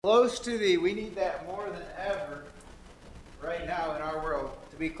Close to thee. We need that more than ever right now in our world,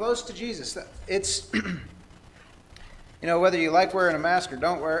 to be close to Jesus. It's, whether you like wearing a mask or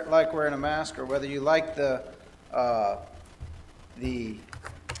don't like wearing a mask, or whether you like the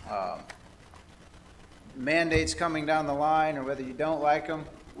mandates coming down the line, or whether you don't like them,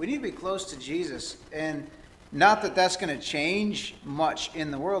 we need to be close to Jesus. And not that that's going to change much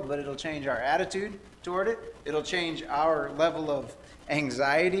in the world, but it'll change our attitude toward it. It'll change our level of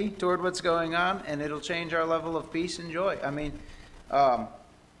anxiety toward what's going on, and it'll change our level of peace and joy. I mean,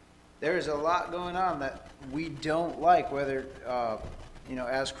 there is a lot going on that we don't like, whether,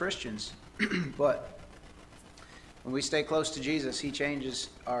 as Christians. But when we stay close to Jesus, he changes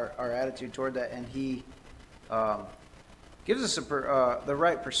our attitude toward that, and he gives us the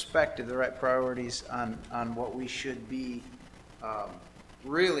right perspective, the right priorities on what we should be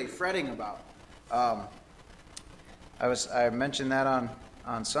really fretting about. I mentioned that on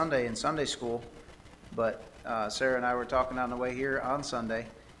Sunday in Sunday school, but Sarah and I were talking on the way here on Sunday,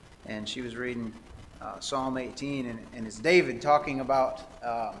 and she was reading Psalm 18, and it's David talking about,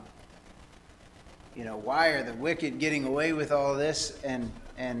 why are the wicked getting away with all this? And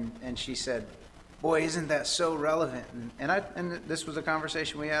she said, boy, isn't that so relevant? And this was a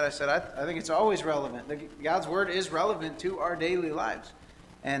conversation we had. I said, I think it's always relevant. God's word is relevant to our daily lives,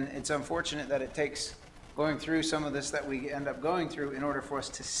 and it's unfortunate that it takes going through some of this that we end up going through in order for us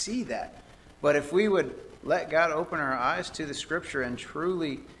to see that. But if we would let God open our eyes to the Scripture and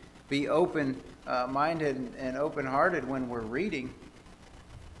truly be open-minded and open-hearted when we're reading,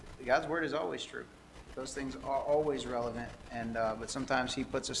 God's Word is always true. Those things are always relevant, and but sometimes he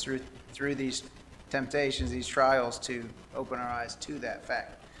puts us through these temptations, these trials, to open our eyes to that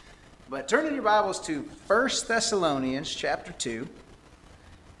fact. But turn in your Bibles to 1 Thessalonians chapter 2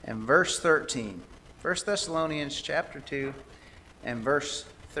 and verse 13. 1 Thessalonians chapter 2 and verse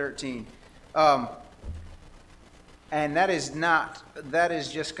 13. And that is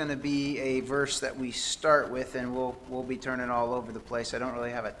just going to be a verse that we start with, and we'll be turning all over the place. I don't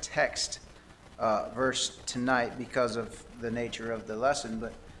really have a text verse tonight because of the nature of the lesson,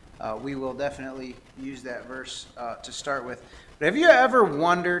 but we will definitely use that verse to start with. But have you ever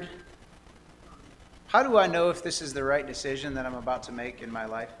wondered, how do I know if this is the right decision that I'm about to make in my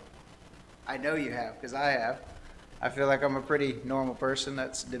life? I know you have, because I have. I feel like I'm a pretty normal person.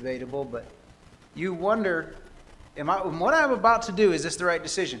 That's debatable, but you wonder, what I'm about to do, is this the right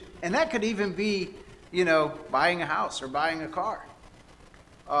decision? And that could even be, buying a house or buying a car.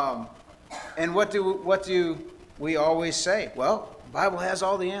 And what do we always say? Well, the Bible has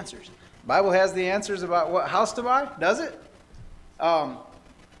all the answers. The Bible has the answers about what house to buy, does it?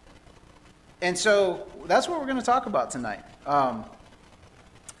 And so that's what we're going to talk about tonight.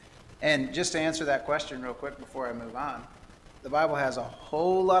 And just to answer that question real quick before I move on, the Bible has a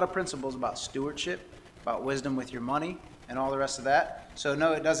whole lot of principles about stewardship, about wisdom with your money, and all the rest of that. So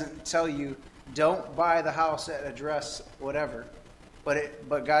no, it doesn't tell you don't buy the house at address whatever,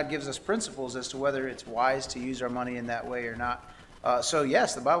 but God gives us principles as to whether it's wise to use our money in that way or not. So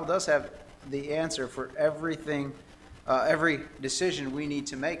yes, the Bible does have the answer for everything, every decision we need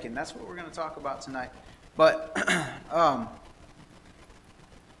to make, and that's what we're going to talk about tonight. But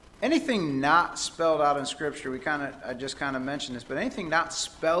anything not spelled out in Scripture, I just kind of mentioned this, but anything not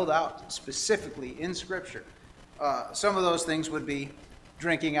spelled out specifically in Scripture, some of those things would be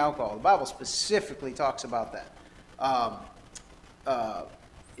drinking alcohol. The Bible specifically talks about that.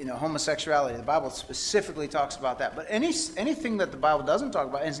 Homosexuality, the Bible specifically talks about that. But anything that the Bible doesn't talk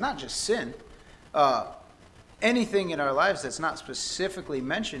about, and it's not just sin, anything in our lives that's not specifically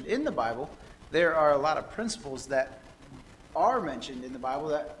mentioned in the Bible, there are a lot of principles that are mentioned in the Bible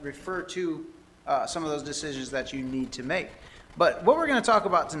that refer to some of those decisions that you need to make. But what we're going to talk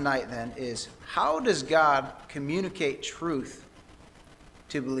about tonight then is, how does God communicate truth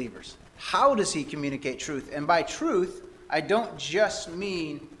to believers? How does he communicate truth? And by truth, I don't just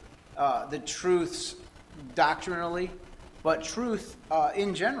mean the truths doctrinally, but truth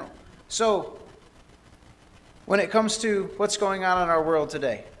in general. So when it comes to what's going on in our world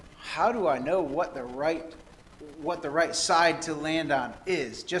today, how do I know what the right side to land on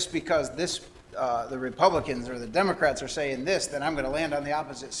is? Just because the Republicans or the Democrats are saying this, then I'm going to land on the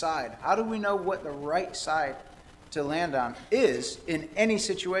opposite side. How do we know what the right side to land on is in any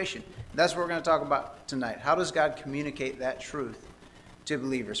situation? That's what we're going to talk about tonight. How does God communicate that truth to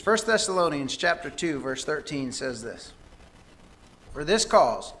believers? 1 Thessalonians chapter 2, verse 13 says this: For this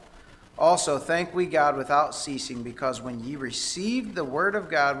cause also thank we God without ceasing, because when ye received the word of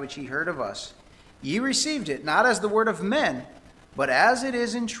God which ye heard of us, ye received it not as the word of men, but as it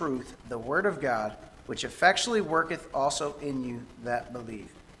is in truth the word of God, which effectually worketh also in you that believe.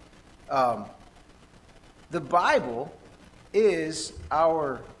 The Bible is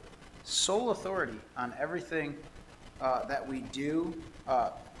our sole authority on everything that we do.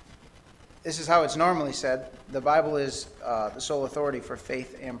 This is how it's normally said. The Bible is the sole authority for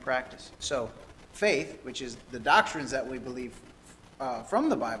faith and practice. So faith, which is the doctrines that we believe from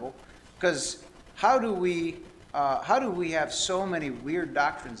the Bible, because how do we have so many weird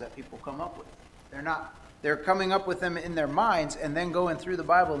doctrines that people come up with? They're coming up with them in their minds and then going through the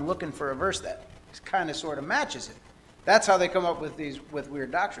Bible and looking for a verse that kind of sort of matches it. That's how they come up with with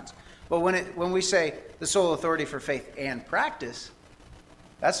weird doctrines. But when we say the sole authority for faith and practice,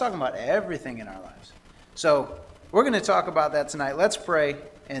 that's talking about everything in our lives. So we're going to talk about that tonight. Let's pray,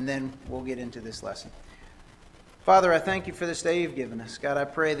 and then we'll get into this lesson. Father, I thank you for this day you've given us. God, I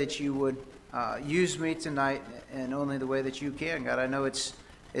pray that you would use me tonight in only the way that you can. God, I know it's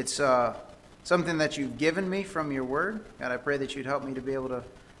something that you've given me from your word. God, I pray that you'd help me to be able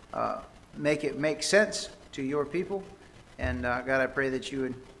to make it make sense to your people. And God, I pray that you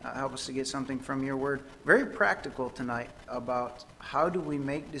would help us to get something from your word. Very practical tonight about how do we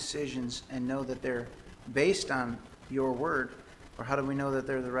make decisions and know that they're based on your word, or how do we know that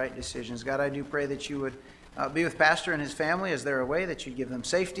they're the right decisions? God, I do pray that you would be with Pastor and his family as they're away, that you'd give them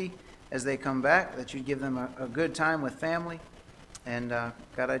safety as they come back, that you'd give them a good time with family. And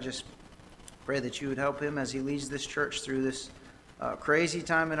God, I just pray that you would help him as he leads this church through this crazy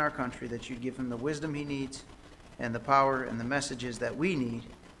time in our country, that you'd give him the wisdom he needs and the power and the messages that we need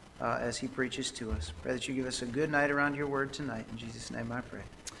as he preaches to us. Pray that you give us a good night around your word tonight. In Jesus' name I pray.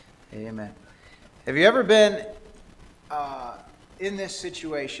 Amen. Have you ever been in this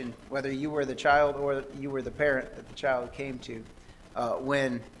situation, whether you were the child or you were the parent that the child came to,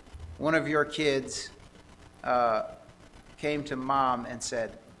 when one of your kids came to mom and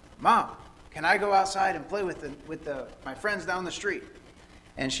said, "Mom, can I go outside and play with my friends down the street?"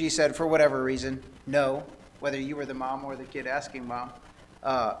 And she said, for whatever reason, no. Whether you were the mom or the kid asking mom,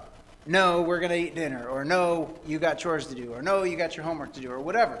 no, we're going to eat dinner, or no, you got chores to do, or no, you got your homework to do, or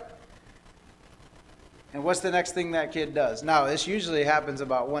whatever. And what's the next thing that kid does? Now, this usually happens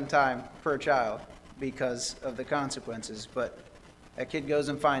about one time per child because of the consequences, but that kid goes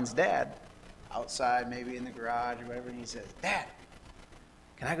and finds Dad outside, maybe in the garage or whatever, and he says, "Dad,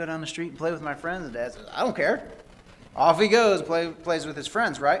 can I go down the street and play with my friends?" And Dad says, "I don't care." Off he goes, plays with his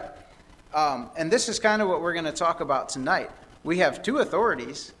friends, right? And this is kind of what we're going to talk about tonight. We have two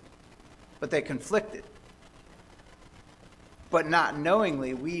authorities, but they conflicted. But not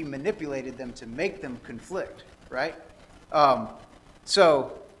knowingly, we manipulated them to make them conflict, right?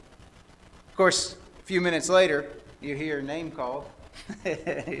 So, of course, a few minutes later, you hear your name called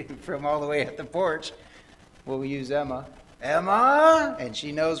from all the way at the porch. We'll use Emma. "Emma!" And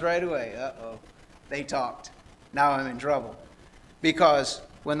she knows right away, uh-oh, they talked. Now I'm in trouble. Because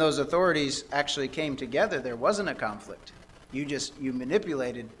when those authorities actually came together, there wasn't a conflict. You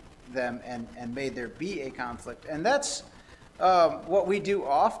manipulated them and made there be a conflict. And that's what we do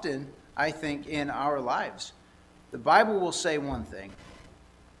often, I think, in our lives. The Bible will say one thing.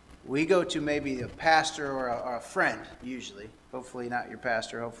 We go to maybe a pastor or a friend, usually. Hopefully not your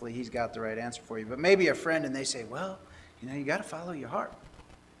pastor. Hopefully he's got the right answer for you. But maybe a friend, and they say, "Well, you got to follow your heart."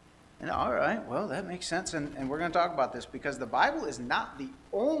 And all right, well, that makes sense. And we're going to talk about this because the Bible is not the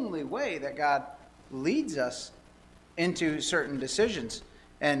only way that God leads us into certain decisions.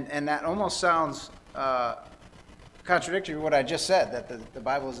 And that almost sounds contradictory to what I just said, that the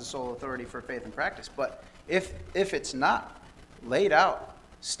Bible is the sole authority for faith and practice. But if it's not laid out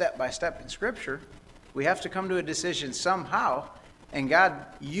step by step in Scripture, we have to come to a decision somehow, and God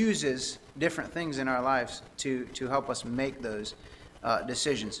uses different things in our lives to help us make those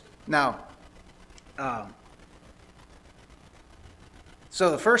decisions. Now,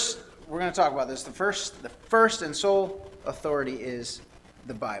 so we're going to talk about this. The first and sole authority is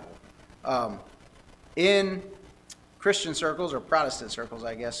the Bible. In Christian circles, or Protestant circles,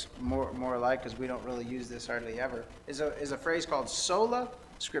 I guess, more like, because we don't really use this hardly ever, is a phrase called sola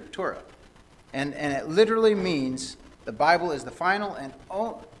scriptura, and it literally means the Bible is the final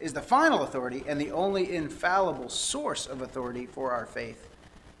authority and the only infallible source of authority for our faith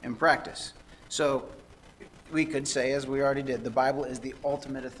and practice. So we could say, as we already did, the Bible is the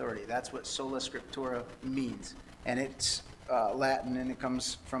ultimate authority. That's what sola scriptura means, and it's Latin, and it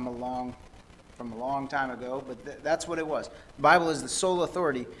comes from a long time ago, but that's what it was. The Bible is the sole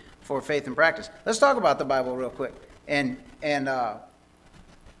authority for faith and practice. Let's talk about the Bible real quick, and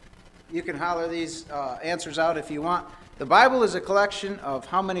you can holler these answers out if you want. The Bible is a collection of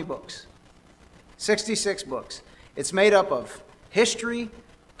how many books? 66 books. It's made up of history,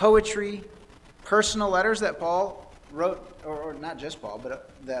 poetry, personal letters that Paul wrote, or not just Paul, but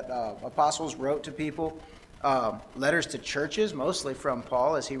that apostles wrote to people, letters to churches, mostly from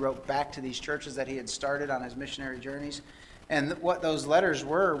Paul, as he wrote back to these churches that he had started on his missionary journeys. And what those letters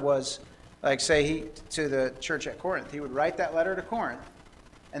were was, like, say, to the church at Corinth, he would write that letter to Corinth,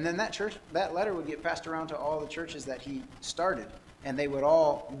 and then that letter would get passed around to all the churches that he started, and they would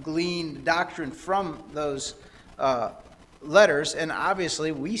all glean doctrine from those letters. And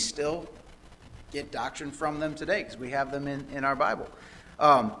obviously, we still get doctrine from them today because we have them in our Bible.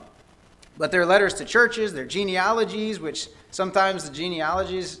 But they're letters to churches, they're genealogies, which sometimes the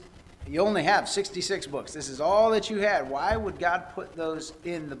genealogies, you only have 66 books. This is all that you had. Why would God put those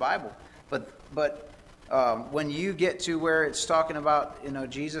in the Bible? But when you get to where it's talking about,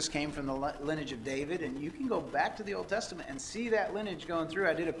 Jesus came from the lineage of David, and you can go back to the Old Testament and see that lineage going through.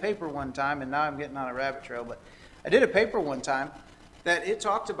 I did a paper one time, and now I'm getting on a rabbit trail, but I did a paper one time that it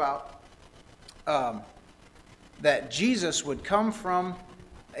talked about that Jesus would come from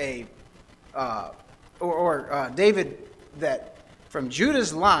David, that from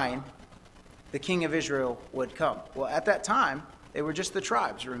Judah's line, the king of Israel would come. Well, at that time, they were just the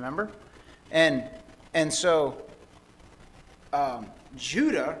tribes, remember? And so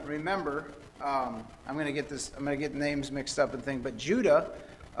Judah, remember, I'm going to get the names mixed up and things, but Judah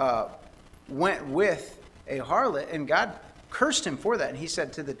went with a harlot, and God cursed him for that. And he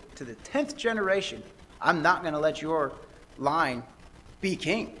said to the 10th generation, I'm not going to let your line be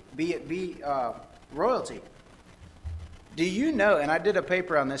king, be royalty. Do you know, and I did a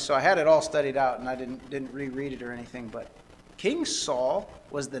paper on this, so I had it all studied out, and I didn't reread it or anything, but King Saul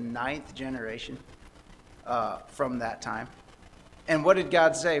was the 9th generation from that time. And what did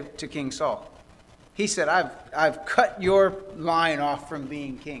God say to King Saul? He said, I've cut your line off from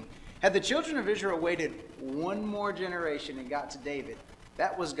being king. Had the children of Israel waited one more generation and got to David,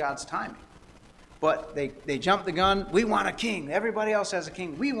 that was God's timing. But they jumped the gun. We want a king. Everybody else has a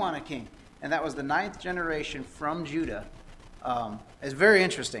king. We want a king. And that was the 9th generation from Judah. It's very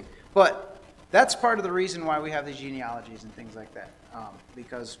interesting. But that's part of the reason why we have these genealogies and things like that.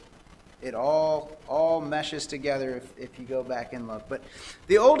 Because it all meshes together if you go back and look. But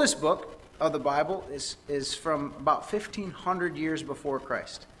the oldest book of the Bible is from about 1,500 years before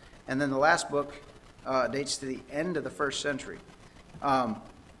Christ. And then the last book dates to the end of the 1st century.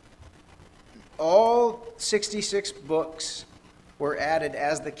 All 66 books were added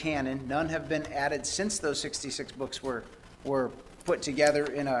as the canon. None have been added since those 66 books were put together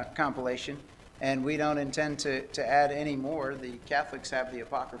in a compilation. And we don't intend to add any more. The Catholics have the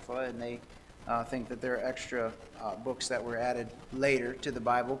Apocrypha, and they think that there are extra books that were added later to the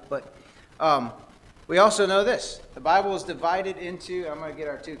Bible. But we also know this. The Bible is divided into, I'm going to get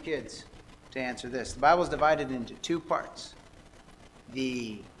our two kids to answer this. The Bible is divided into two parts. Do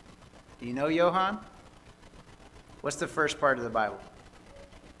you know, Johan? What's the first part of the Bible?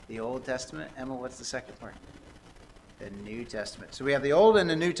 The Old Testament. Emma, what's the second part? The New Testament. So we have the Old and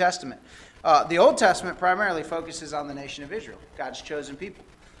the New Testament. The Old Testament primarily focuses on the nation of Israel, God's chosen people.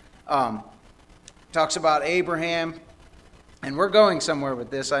 Talks about Abraham, and we're going somewhere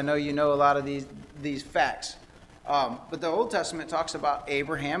with this. I know you know a lot of these facts. But the Old Testament talks about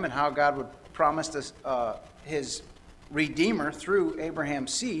Abraham and how God would promise us his Redeemer through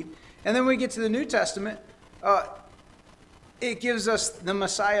Abraham's seed. And then we get to the New Testament. It gives us the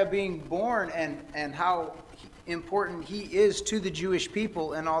Messiah being born and how important he is to the Jewish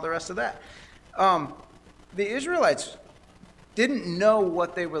people and all the rest of that. The Israelites didn't know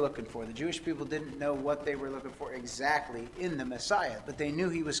what they were looking for. The Jewish people didn't know what they were looking for exactly in the Messiah, but they knew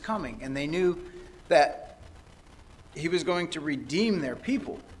he was coming, and they knew that he was going to redeem their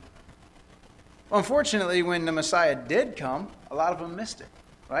people. Unfortunately, when the Messiah did come, a lot of them missed it,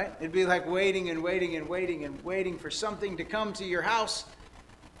 right? It'd be like waiting and waiting and waiting and waiting for something to come to your house.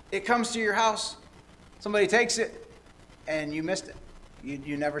 It comes to your house. Somebody takes it, and you missed it.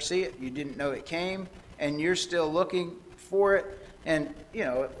 You never see it. You didn't know it came, and you're still looking for it. And,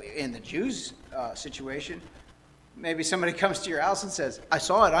 in the Jews' situation, maybe somebody comes to your house and says, I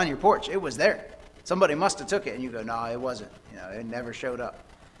saw it on your porch. It was there. Somebody must have took it. And you go, no, it wasn't. It never showed up.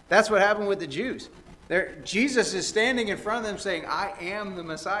 That's what happened with the Jews. Jesus is standing in front of them saying, I am the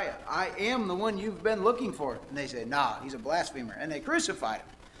Messiah. I am the one you've been looking for. And they say, nah, he's a blasphemer. And they crucified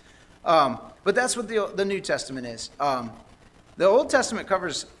him. But that's what the New Testament is. The Old Testament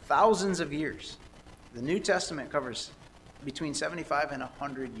covers thousands of years. The New Testament covers between 75 and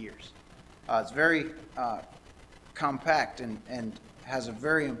 100 years. It's very compact and has a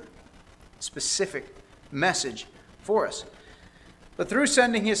very specific message for us. But through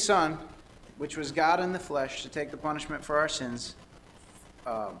sending his Son, which was God in the flesh, to take the punishment for our sins,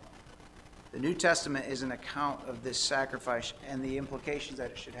 The New Testament is an account of this sacrifice and the implications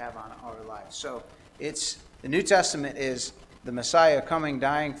that it should have on our lives. So the New Testament is the Messiah coming,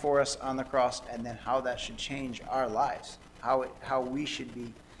 dying for us on the cross, and then how that should change our lives, how we should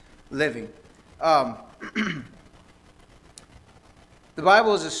be living. The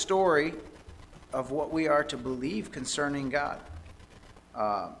Bible is a story of what we are to believe concerning God,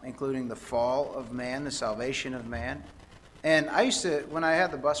 including the fall of man, the salvation of man. And I used to, when I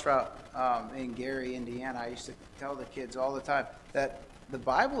had the bus route in Gary, Indiana, I used to tell the kids all the time that the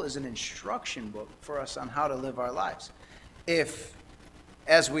Bible is an instruction book for us on how to live our lives. If,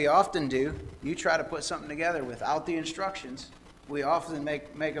 as we often do, you try to put something together without the instructions, we often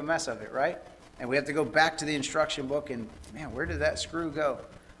make a mess of it, right? And we have to go back to the instruction book and, man, where did that screw go?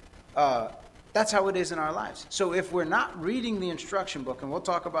 That's how it is in our lives. So if we're not reading the instruction book, and we'll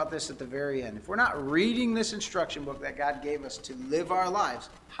talk about this at the very end, if we're not reading this instruction book that God gave us to live our lives,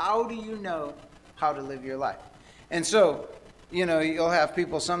 how do you know how to live your life? And so, you'll have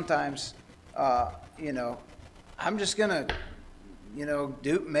people sometimes, I'm just going to,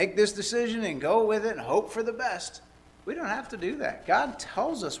 make this decision and go with it and hope for the best. We don't have to do that. God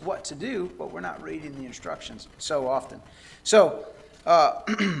tells us what to do, but we're not reading the instructions so often. So,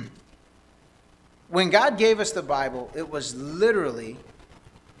 when God gave us the Bible, it was literally,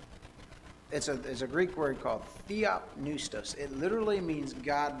 it's a Greek word called theopneustos. It literally means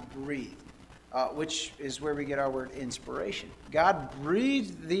God breathed, which is where we get our word inspiration. God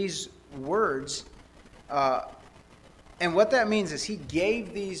breathed these words, and what that means is he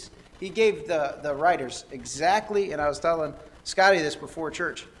gave the writers exactly, and I was telling Scotty this before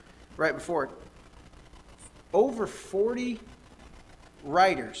church, right before, over 40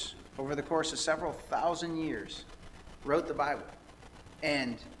 writers over the course of several thousand years wrote the Bible.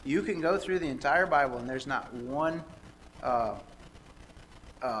 And you can go through the entire Bible and there's not one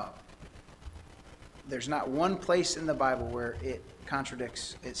place in the Bible where it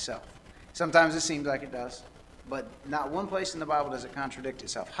contradicts itself. Sometimes it seems like it does, but not one place in the Bible does it contradict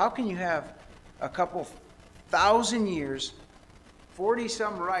itself. How can you have a couple thousand years,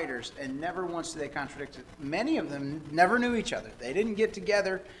 40-some writers, and never once do they contradict it? Many of them never knew each other. They didn't get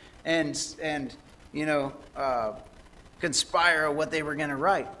together and conspire what they were going to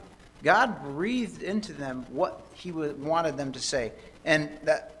write. God breathed into them what he wanted them to say. And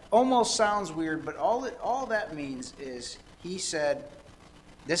that almost sounds weird, but all that means is he said,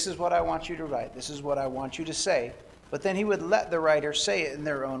 this is what I want you to write. This is what I want you to say. But then he would let the writer say it in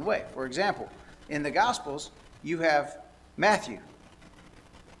their own way. For example, in the Gospels, you have Matthew.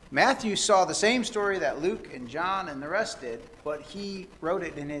 Matthew saw the same story that Luke and John and the rest did, but he wrote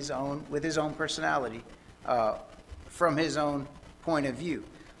it with his own personality, from his own point of view.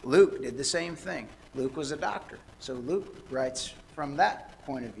 Luke did the same thing. Luke was a doctor, so Luke writes from that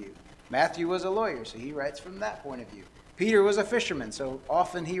point of view. Matthew was a lawyer, so he writes from that point of view. Peter was a fisherman, so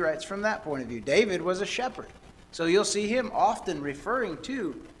often he writes from that point of view. David was a shepherd, so you'll see him often referring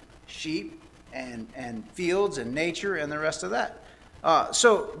to sheep and fields and nature and the rest of that.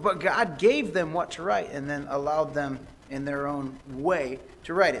 But God gave them what to write and then allowed them in their own way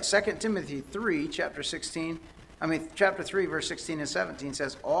to write it. 2 Timothy 3, chapter 3, verse 16 and 17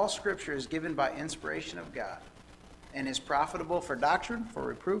 says, all scripture is given by inspiration of God and is profitable for doctrine, for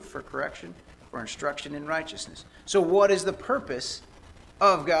reproof, for correction, for instruction in righteousness. So what is the purpose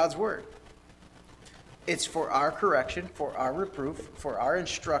of God's word? It's for our correction, for our reproof, for our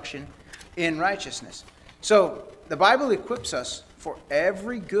instruction in righteousness. So the Bible equips us for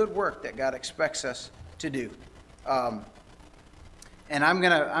every good work that God expects us to do. And I'm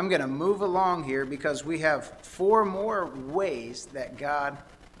gonna move along here because we have 4 more ways that God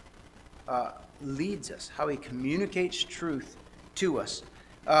leads us, how he communicates truth to us.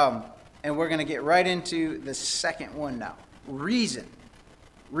 And we're going to get right into the second one now. Reason.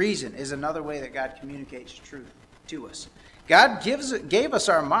 Reason is another way that God communicates truth to us. God gave us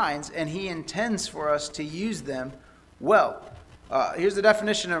our minds, and he intends for us to use them well. Here's the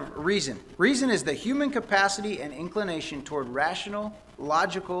definition of reason. Reason is the human capacity and inclination toward rational,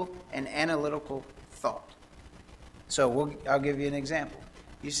 logical, and analytical thought. So I'll give you an example.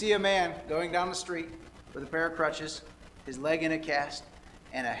 You see a man going down the street with a pair of crutches, his leg in a cast,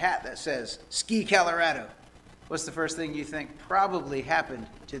 and a hat that says, Ski Colorado. What's the first thing you think probably happened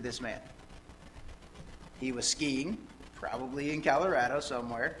to this man? He was skiing, probably in Colorado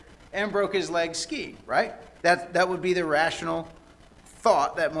somewhere, and broke his leg skiing, right? That would be the rational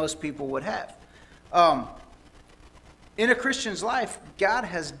thought that most people would have. In a Christian's life, God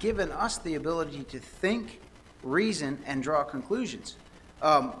has given us the ability to think, reason, and draw conclusions.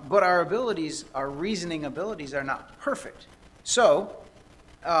 But our reasoning abilities are not perfect. So,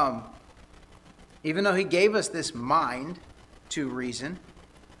 Even though he gave us this mind to reason,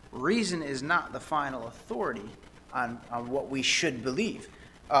 reason is not the final authority on what we should believe.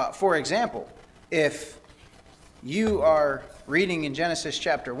 For example, if you are reading in Genesis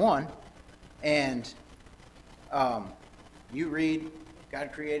chapter 1 and you read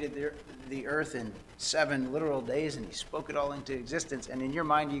God created the earth in 7 literal days and he spoke it all into existence, and in your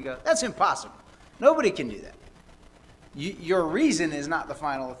mind you go, that's impossible. Nobody can do that. Your reason is not the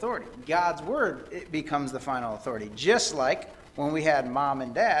final authority. God's word, it becomes the final authority. Just like when we had mom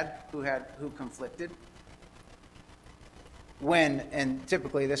and dad who conflicted. And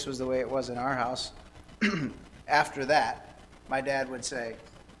typically this was the way it was in our house. After that, my dad would say,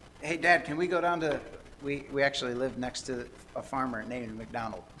 hey, Dad, can we go down to, we actually lived next to a farmer named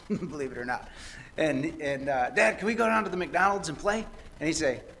McDonald, believe it or not. And Dad, can we go down to the McDonald's and play? And he'd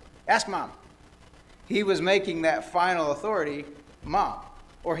say, ask Mom. He was making that final authority Mom.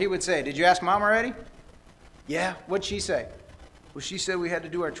 Or he would say, did you ask Mom already? Yeah. What'd she say? Well, she said we had to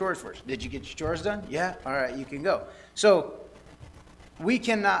do our chores first. Did you get your chores done? Yeah. All right, you can go. So we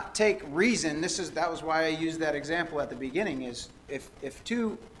cannot take reason. That was why I used that example at the beginning, is if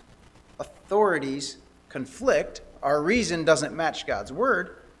two authorities conflict, our reason doesn't match God's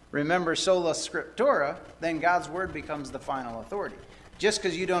word, remember sola scriptura, then God's word becomes the final authority. Just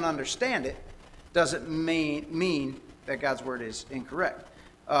because you don't understand it doesn't mean that God's word is incorrect.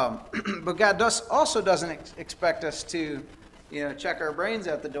 But God also doesn't expect us to, check our brains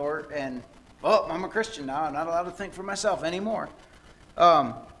out the door and, I'm a Christian now. I'm not allowed to think for myself anymore.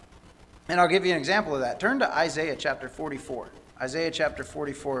 And I'll give you an example of that. Turn to Isaiah chapter 44. Isaiah chapter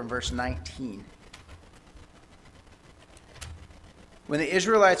 44 and verse 19. When the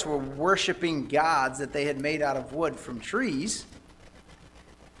Israelites were worshiping gods that they had made out of wood from trees,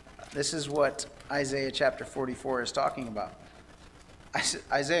 this is what Isaiah chapter 44 is talking about.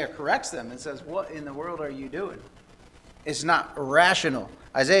 Isaiah corrects them and says, what in the world are you doing? It's not rational.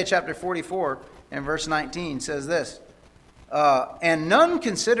 Isaiah chapter 44 and verse 19 says this, and none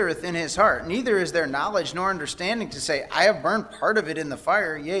considereth in his heart, neither is there knowledge nor understanding to say, I have burned part of it in the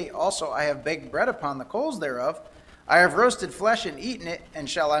fire, yea, also I have baked bread upon the coals thereof. I have roasted flesh and eaten it, and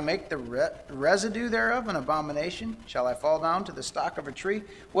shall I make the residue thereof an abomination? Shall I fall down to the stock of a tree?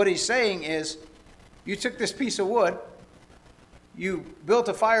 What he's saying is, you took this piece of wood, you built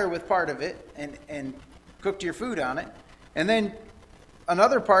a fire with part of it, and cooked your food on it, and then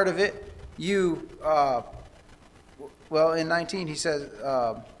another part of it, you, in 19 he says,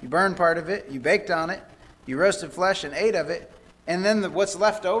 you burned part of it, you baked on it, you roasted flesh and ate of it, and then what's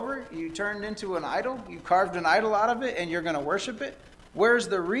left over, you turned into an idol, you carved an idol out of it, and you're going to worship it? Where's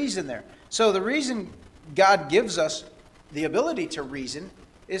the reason there? So the reason God gives us the ability to reason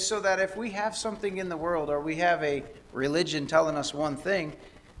is so that if we have something in the world, or we have a religion telling us one thing,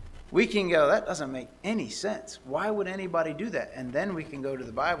 we can go, that doesn't make any sense. Why would anybody do that? And then we can go to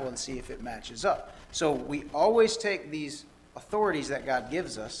the Bible and see if it matches up. So we always take these authorities that God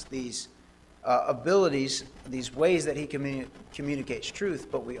gives us, these abilities, these ways that he communicates truth,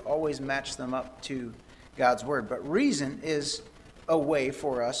 but we always match them up to God's word. But reason is a way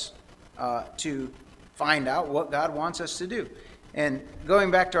for us to find out what God wants us to do. And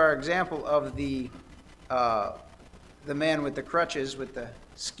going back to our example of the man with the crutches with the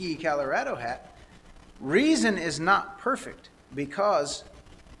ski Colorado hat, reason is not perfect because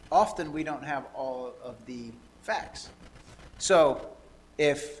often we don't have all of the facts. So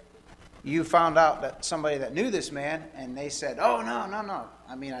if you found out that somebody that knew this man and they said, oh, no.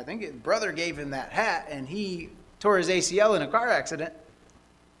 I mean, I think his brother gave him that hat and he tore his ACL in a car accident.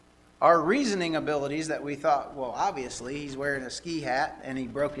 Our reasoning abilities that we thought, well, obviously he's wearing a ski hat and he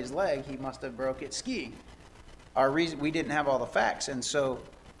broke his leg. He must have broke it skiing. We didn't have all the facts. And so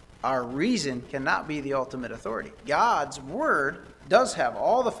our reason cannot be the ultimate authority. God's word does have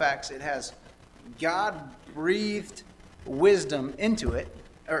all the facts. It has God-breathed wisdom into it,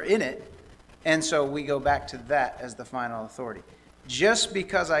 or in it. And so we go back to that as the final authority. Just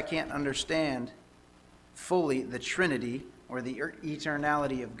because I can't understand fully the Trinity or the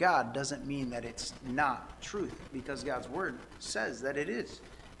eternality of God doesn't mean that it's not truth, because God's word says that it is.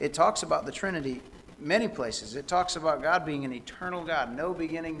 It talks about the Trinity many places. It talks about God being an eternal God, no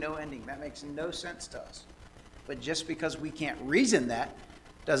beginning, no ending. That makes no sense to us. But just because we can't reason that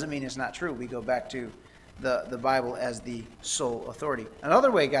doesn't mean it's not true. We go back to the Bible as the sole authority.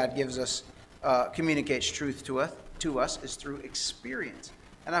 Another way God gives us, communicates truth to us is through experience.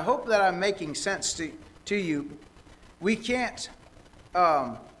 And I hope that I'm making sense to you. We can't,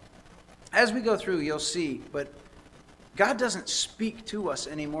 as we go through, you'll see, but God doesn't speak to us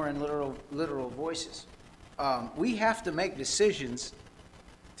anymore in literal voices. We have to make decisions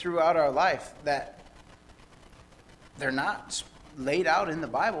throughout our life that they're not laid out in the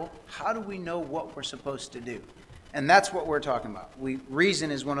Bible. How do we know what we're supposed to do? And that's what we're talking about.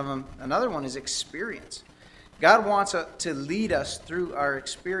 Reason is one of them. Another one is experience. God wants to lead us through our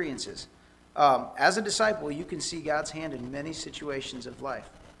experiences. As a disciple, you can see God's hand in many situations of life.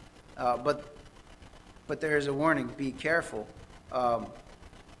 But there is a warning: be careful.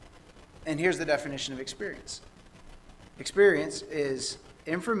 And here's the definition of experience. Experience is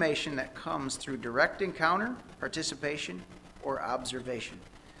information that comes through direct encounter, participation, or observation.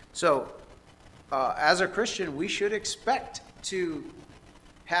 So, as a Christian, we should expect to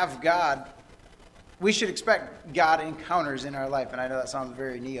have God. We should expect God encounters in our life. And I know that sounds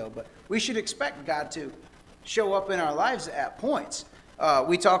very neo, but we should expect God to show up in our lives at points.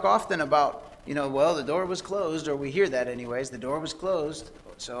 We talk often about, well, the door was closed, or we hear that anyways. The door was closed,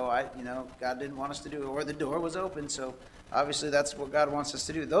 so God didn't want us to do it, or the door was open, so obviously that's what God wants us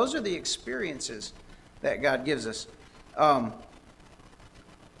to do. Those are the experiences that God gives us.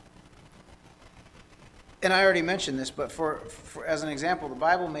 And I already mentioned this, but for as an example, the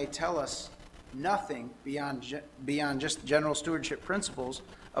Bible may tell us nothing beyond just general stewardship principles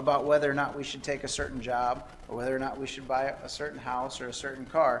about whether or not we should take a certain job, or whether or not we should buy a certain house or a certain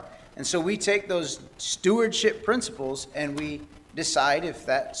car. And so we take those stewardship principles and we decide if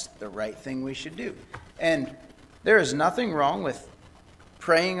that's the right thing we should do. And there is nothing wrong with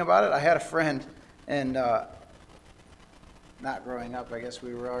praying about it. I had a friend, and not growing up, I guess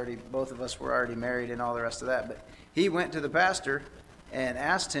both of us were already married and all the rest of that, but he went to the pastor and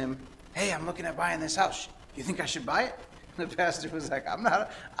asked him, "Hey, I'm looking at buying this house. Do you think I should buy it?" The pastor was like, I'm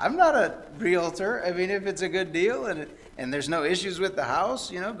not a realtor. I mean, if it's a good deal and there's no issues with the house,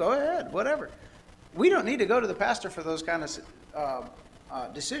 go ahead, whatever. We don't need to go to the pastor for those kind of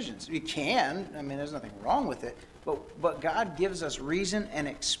decisions. We can. I mean, there's nothing wrong with it. But God gives us reason and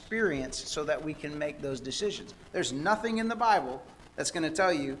experience so that we can make those decisions. There's nothing in the Bible that's going to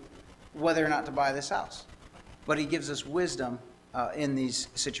tell you whether or not to buy this house. But he gives us wisdom in these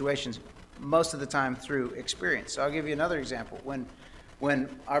situations, most of the time through experience. So I'll give you another example. When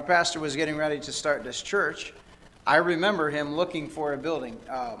our pastor was getting ready to start this church, I remember him looking for a building.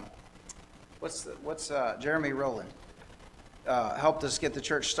 Jeremy Rowland helped us get the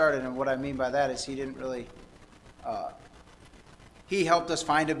church started, and what I mean by that is he didn't really. He helped us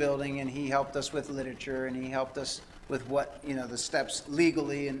find a building, and he helped us with literature, and he helped us with what the steps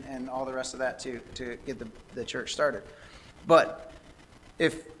legally and all the rest of that to get the church started. But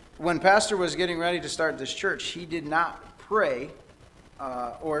when Pastor was getting ready to start this church, he did not pray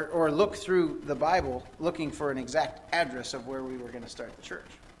or look through the Bible looking for an exact address of where we were going to start the church.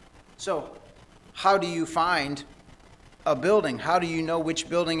 So how do you find a building? How do you know which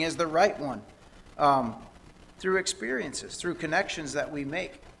building is the right one? Through experiences, through connections that we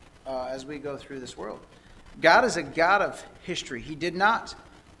make as we go through this world. God is a God of history. He did not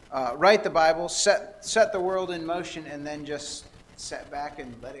write the Bible, set the world in motion, and then just set back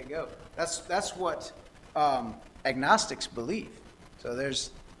and let it go. That's what agnostics believe. So there's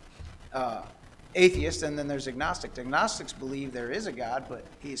atheists, and then there's agnostics. Agnostics believe there is a God, but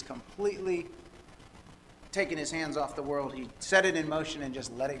he's completely taken his hands off the world. He set it in motion and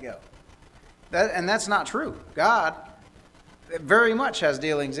just let it go. And that's not true. God very much has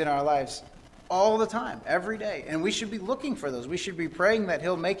dealings in our lives all the time, every day. And we should be looking for those. We should be praying that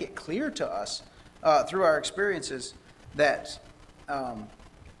he'll make it clear to us through our experiences that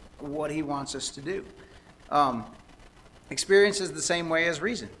what he wants us to do. Experience is the same way as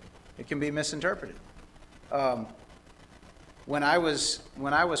reason. It can be misinterpreted. When I was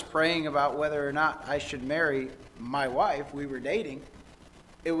praying about whether or not I should marry my wife, we were dating.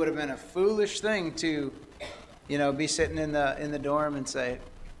 It would have been a foolish thing to, be sitting in the dorm and say,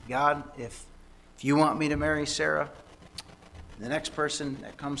 "God, if you want me to marry Sarah, the next person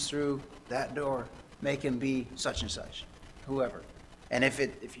that comes through that door, make him be such and such, whoever. And if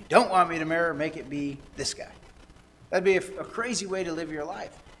you don't want me to marry her, make it be this guy." That'd be a crazy way to live your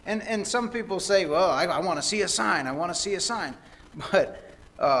life. And some people say, "Well, I want to see a sign. I want to see a sign." But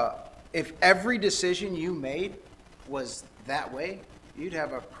if every decision you made was that way, you'd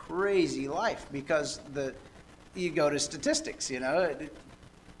have a crazy life, because you go to statistics,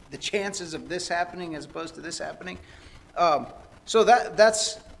 the chances of this happening as opposed to this happening. So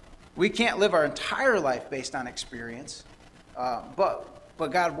that's we can't live our entire life based on experience, but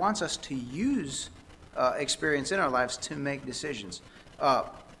God wants us to use experience in our lives to make decisions.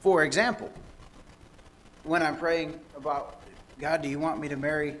 For example, when I'm praying about, "God, do you want me to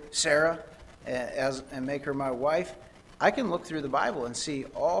marry Sarah and make her my wife?" I can look through the Bible and see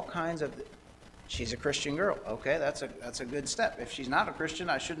all kinds of she's a Christian girl. Okay, that's a good step. If she's not a Christian,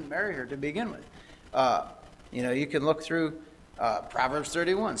 I shouldn't marry her to begin with. You can look through Proverbs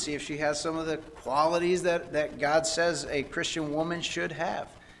 31, see if she has some of the qualities that God says a Christian woman should have.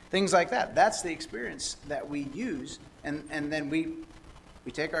 Things like that. That's the experience that we use, and then we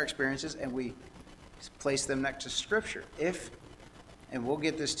take our experiences and we place them next to Scripture. And we'll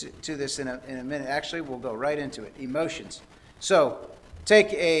get to this in a minute. Actually, we'll go right into it. Emotions. So,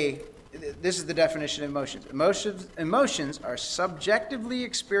 this is the definition of emotions. Emotions are subjectively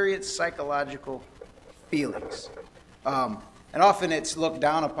experienced psychological feelings. And often it's looked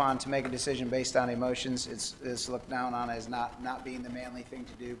down upon to make a decision based on emotions. It's looked down on as not being the manly thing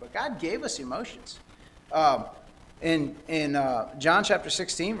to do. But God gave us emotions. In John chapter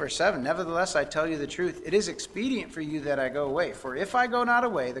 16, verse 7, nevertheless, I tell you the truth. It is expedient for you that I go away. For if I go not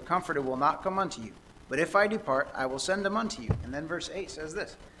away, the Comforter will not come unto you. But if I depart, I will send him unto you. And then verse 8 says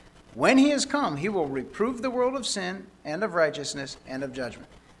this. When he is come, he will reprove the world of sin and of righteousness and of judgment.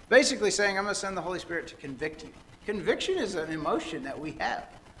 Basically saying, I'm going to send the Holy Spirit to convict you. Conviction is an emotion that we have.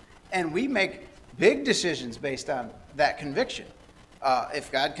 And we make big decisions based on that conviction.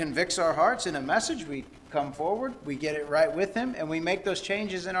 If God convicts our hearts in a message, we come forward, we get it right with him, and we make those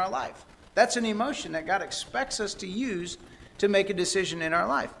changes in our life. That's an emotion that God expects us to use to make a decision in our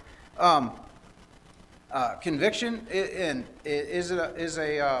life. Conviction is an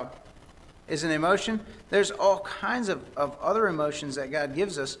emotion. There's all kinds of other emotions that God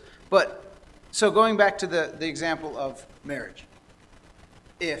gives us. But so going back to the example of marriage,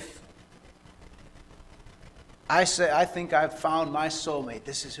 if I say, I think I've found my soulmate,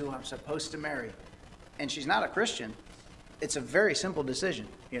 this is who I'm supposed to marry, and she's not a Christian, it's a very simple decision.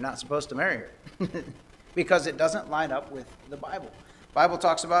 You're not supposed to marry her because it doesn't line up with the Bible. The Bible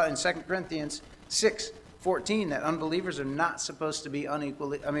talks about in 2 Corinthians 6:14 that believers are not supposed to be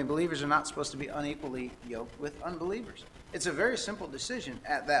unequally yoked with unbelievers. It's a very simple decision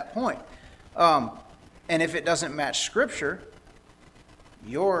at that point. And if it doesn't match Scripture,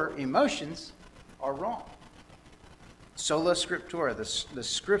 your emotions are wrong. Sola Scriptura, the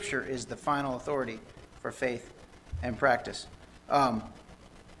Scripture is the final authority for faith and practice. The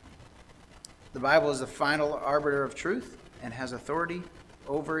Bible is the final arbiter of truth and has authority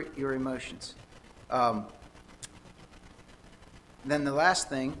over your emotions. Then the last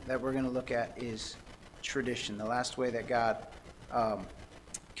thing that we're going to look at is tradition, the last way that God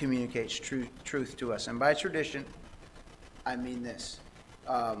communicates truth to us. And by tradition, I mean this.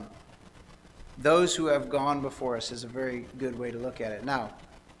 Those who have gone before us is a very good way to look at it. Now,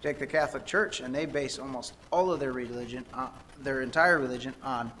 take the Catholic Church, and they base almost all of their religion, their entire religion,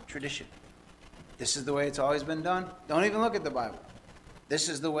 on tradition. This is the way it's always been done. Don't even look at the Bible. This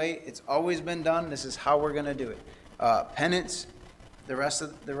is the way it's always been done. This is how we're going to do it. Penance,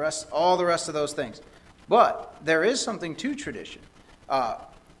 all the rest of those things. But there is something to tradition. A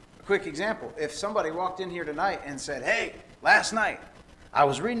quick example: if somebody walked in here tonight and said, "Hey, last night I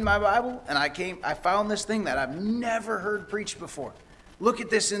was reading my Bible and I found this thing that I've never heard preached before. Look at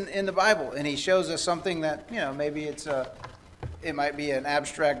this in the Bible," and he shows us something that maybe it might be an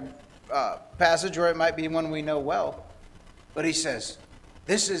abstract passage, or it might be one we know well, but he says,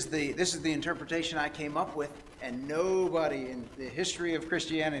 "This is the interpretation I came up with." And nobody in the history of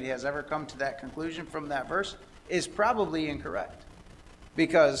Christianity has ever come to that conclusion from that verse, is probably incorrect.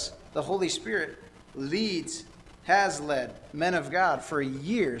 Because the Holy Spirit has led men of God for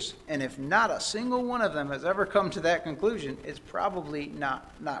years, and if not a single one of them has ever come to that conclusion, it's probably not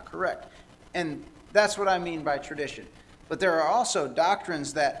correct. And that's what I mean by tradition. But there are also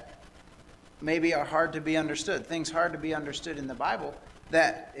doctrines that maybe are hard to be understood, things hard to be understood in the Bible,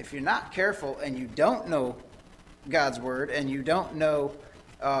 that if you're not careful and you don't know God's word, and you don't know,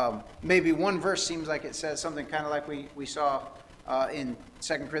 maybe one verse seems like it says something kind of like we saw in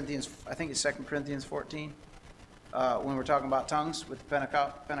 2 Corinthians, I think it's 2 Corinthians 14, when we're talking about tongues with the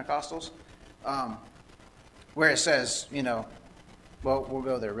Pentecostals, where it says, well, we'll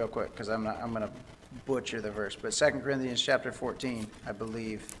go there real quick because I'm going to butcher the verse, but 2 Corinthians chapter 14, I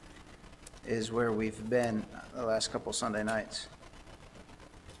believe, is where we've been the last couple Sunday nights.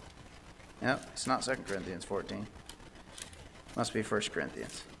 No, it's not 2 Corinthians 14. Must be 1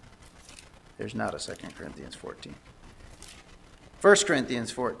 Corinthians. There's not a 2 Corinthians 14. 1 Corinthians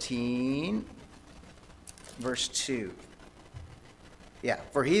 14, verse 2. Yeah,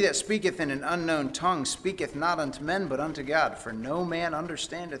 for he that speaketh in an unknown tongue speaketh not unto men, but unto God, for no man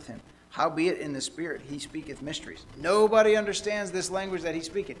understandeth him. Howbeit in the Spirit he speaketh mysteries. Nobody understands this language that he's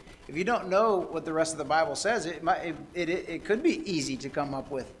speaking. If you don't know what the rest of the Bible says, it could be easy to come up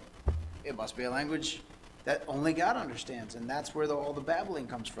with, it must be a language that only God understands, and that's where all the babbling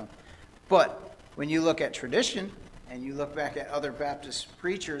comes from. But when you look at tradition and you look back at other Baptist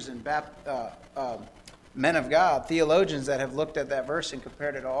preachers and men of God, theologians that have looked at that verse and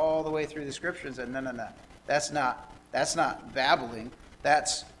compared it all the way through the scriptures and said, no, that's not babbling.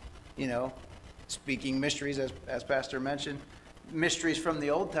 That's, speaking mysteries, as Pastor mentioned, mysteries from the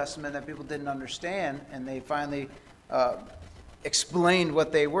Old Testament that people didn't understand, and they finally explained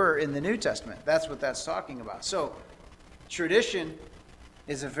what they were in the New Testament. That's what that's talking about. So tradition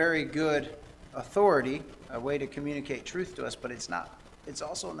is a very good authority, a way to communicate truth to us, but it's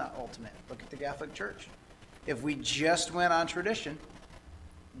also not ultimate. Look at the Catholic Church. If we just went on tradition,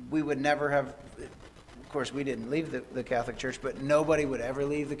 we would never have, of course, we didn't leave the Catholic Church, but nobody would ever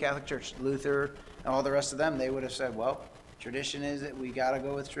leave the Catholic Church. Luther and all the rest of them, they would have said, well, tradition is that we got to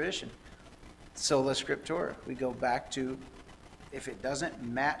go with tradition. Sola Scriptura. We go back to, if it doesn't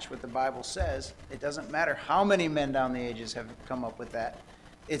match what the Bible says, it doesn't matter how many men down the ages have come up with that,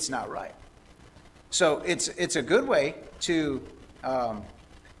 it's not right. So it's a good way to,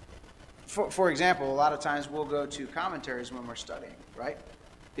 for example, a lot of times we'll go to commentaries when we're studying, right?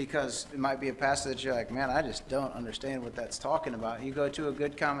 Because it might be a passage that you're like, man, I just don't understand what that's talking about. You go to a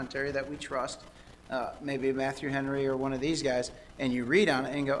good commentary that we trust, maybe Matthew Henry or one of these guys, and you read on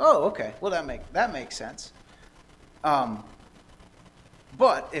it and go, oh, okay, well, that makes sense.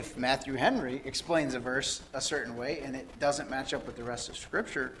 But if Matthew Henry explains a verse a certain way and it doesn't match up with the rest of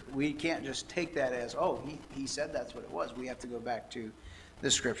Scripture, we can't just take that as, oh, he said that's what it was. We have to go back to the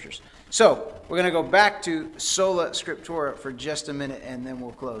Scriptures. So we're going to go back to Sola Scriptura for just a minute, and then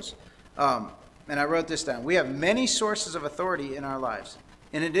we'll close. And I wrote this down. We have many sources of authority in our lives.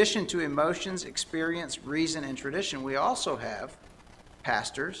 In addition to emotions, experience, reason, and tradition, we also have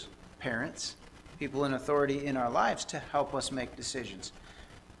pastors, parents, people in authority in our lives to help us make decisions.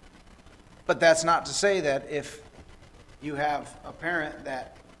 But that's not to say that if you have a parent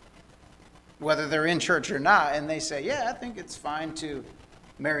that, whether they're in church or not, and they say, yeah, I think it's fine to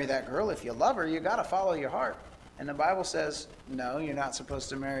marry that girl. If you love her, you got to follow your heart. And the Bible says, no, you're not supposed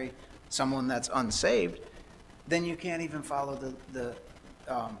to marry someone that's unsaved. Then you can't even follow the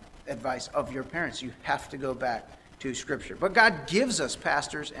advice of your parents. You have to go back to Scripture. But God gives us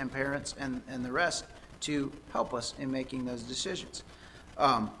pastors and parents and the rest to help us in making those decisions.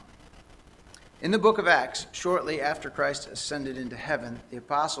 In the book of Acts, shortly after Christ ascended into heaven, the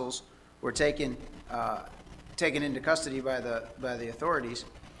apostles were taken into custody by the authorities.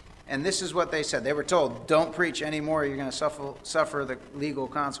 And this is what they said. They were told, don't preach anymore. You're going to suffer the legal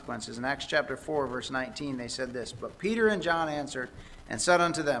consequences. In Acts chapter 4, verse 19, they said this, but Peter and John answered and said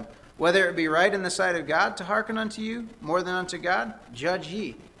unto them, whether it be right in the sight of God to hearken unto you more than unto God, judge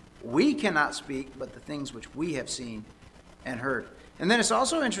ye. We cannot speak but the things which we have seen and heard. And then it's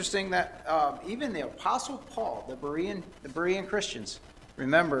also interesting that even the Apostle Paul, the Berean Christians,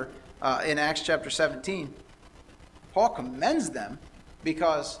 remember in Acts chapter 17, Paul commends them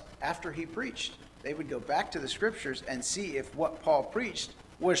because after he preached, they would go back to the Scriptures and see if what Paul preached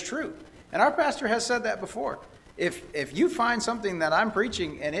was true. And our pastor has said that before. If you find something that I'm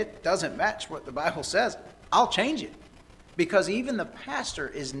preaching and it doesn't match what the Bible says, I'll change it. Because even the pastor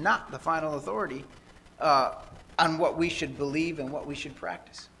is not the final authority on what we should believe and what we should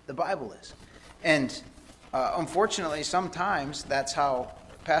practice. The Bible is. And unfortunately, sometimes that's how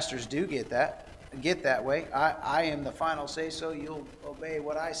pastors do get that way. I am the final say-so. You'll obey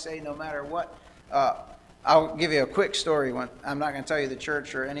what I say no matter what. I'll give you a quick story. I'm not going to tell you the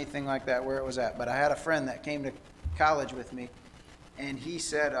church or anything like that where it was at, but I had a friend that came to college with me, and he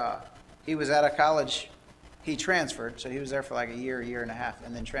said he was at a college. He transferred, so he was there for like a year and a half,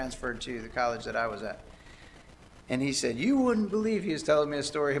 and then transferred to the college that I was at. And he said, you wouldn't believe, he was telling me a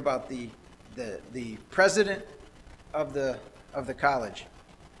story about the president of the college.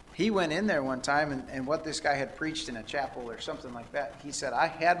 He went in there one time, and what this guy had preached in a chapel or something like that, he said, I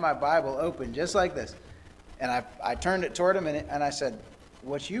had my Bible open just like this. And I turned it toward him, and I said,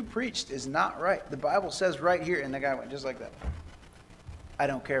 what you preached is not right. The Bible says right here. And the guy went just like that. I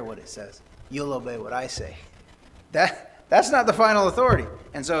don't care what it says. You'll obey what I say. That's not the final authority.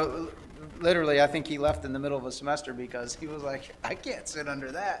 And so literally, I think he left in the middle of a semester because he was like, I can't sit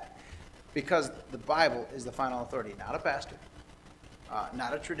under that. Because the Bible is the final authority, not a pastor,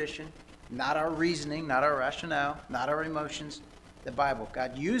 not a tradition, not our reasoning, not our rationale, not our emotions. The Bible.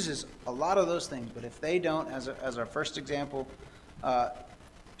 God uses a lot of those things, but if they don't, as our first example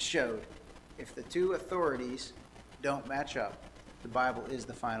showed, if the two authorities don't match up, the Bible is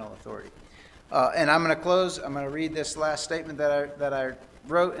the final authority. And I'm going to close. I'm going to read this last statement that I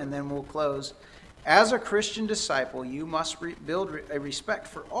wrote, and then we'll close. As a Christian disciple, you must build a respect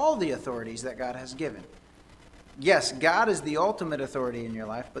for all the authorities that God has given. Yes, God is the ultimate authority in your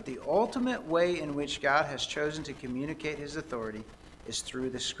life, but the ultimate way in which God has chosen to communicate his authority is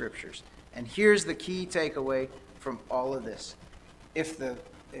through the Scriptures. And here's the key takeaway from all of this. If the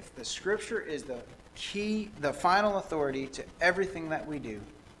Scripture is the final authority to everything that we do,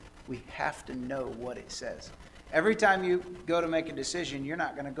 we have to know what it says. Every time you go to make a decision, you're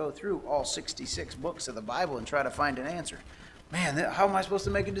not going to go through all 66 books of the Bible and try to find an answer. Man, how am I supposed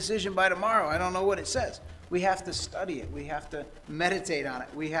to make a decision by tomorrow? I don't know what it says. We have to study it. We have to meditate on it.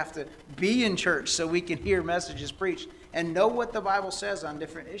 We have to be in church so we can hear messages preached and know what the Bible says on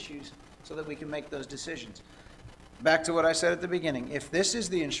different issues so that we can make those decisions. Back to what I said at the beginning. If this is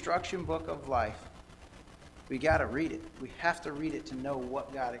the instruction book of life, we got to read it. We have to read it to know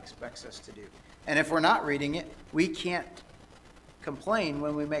what God expects us to do. And if we're not reading it, we can't complain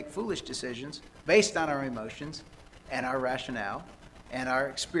when we make foolish decisions based on our emotions and our rationale and our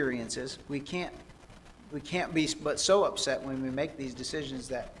experiences. We can't be but so upset when we make these decisions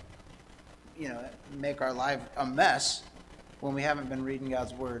that, make our life a mess when we haven't been reading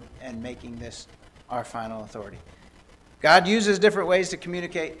God's Word and making this our final authority. God uses different ways to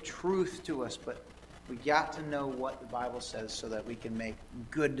communicate truth to us, but we got to know what the Bible says so that we can make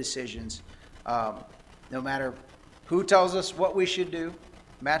good decisions. No matter who tells us what we should do,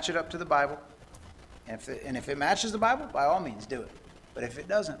 match it up to the Bible. And if it matches the Bible, by all means, do it. But if it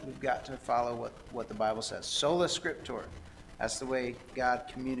doesn't, we've got to follow what the Bible says. Sola Scriptura. That's the way God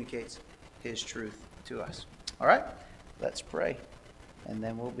communicates his truth to us. All right? Let's pray, and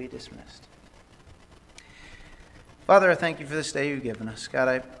then we'll be dismissed. Father, I thank you for this day you've given us.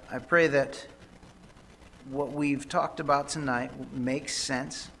 God, I pray that what we've talked about tonight makes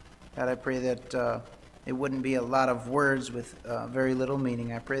sense. God, I pray that it wouldn't be a lot of words with very little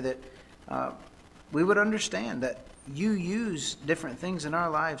meaning. I pray that we would understand that you use different things in our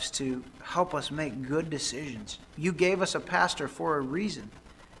lives to help us make good decisions. You gave us a pastor for a reason,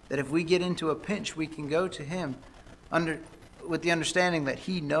 that if we get into a pinch, we can go to him with the understanding that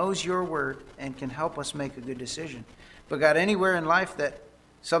he knows your word and can help us make a good decision. But God, anywhere in life that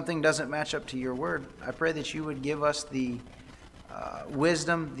something doesn't match up to your word, I pray that you would give us the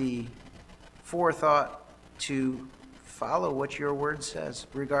wisdom, the forethought to follow what your word says,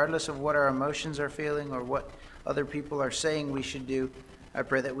 regardless of what our emotions are feeling or what other people are saying we should do. I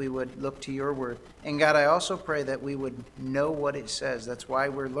pray that we would look to your word. And God, I also pray that we would know what it says. That's why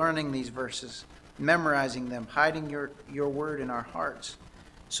we're learning these verses, memorizing them, hiding your word in our hearts,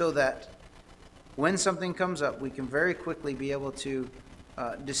 so that when something comes up, we can very quickly be able to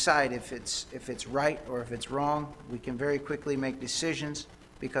decide if it's right or if it's wrong. We can very quickly make decisions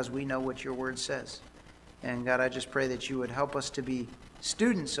because we know what your word says. And God, I just pray that you would help us to be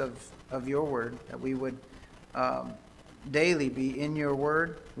students of your word, that we would daily be in your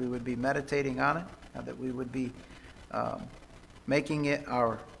word, we would be meditating on it, that we would be making it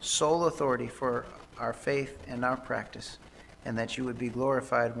our sole authority for our faith and our practice, and that you would be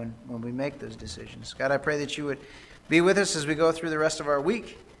glorified when we make those decisions. God, I pray that you would be with us as we go through the rest of our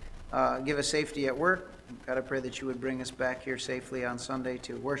week. Give us safety at work. God, I pray that you would bring us back here safely on Sunday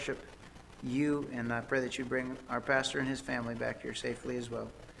to worship you, and I pray that you bring our pastor and his family back here safely as well.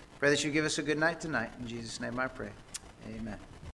 Pray that you give us a good night tonight. In Jesus' name I pray. Amen.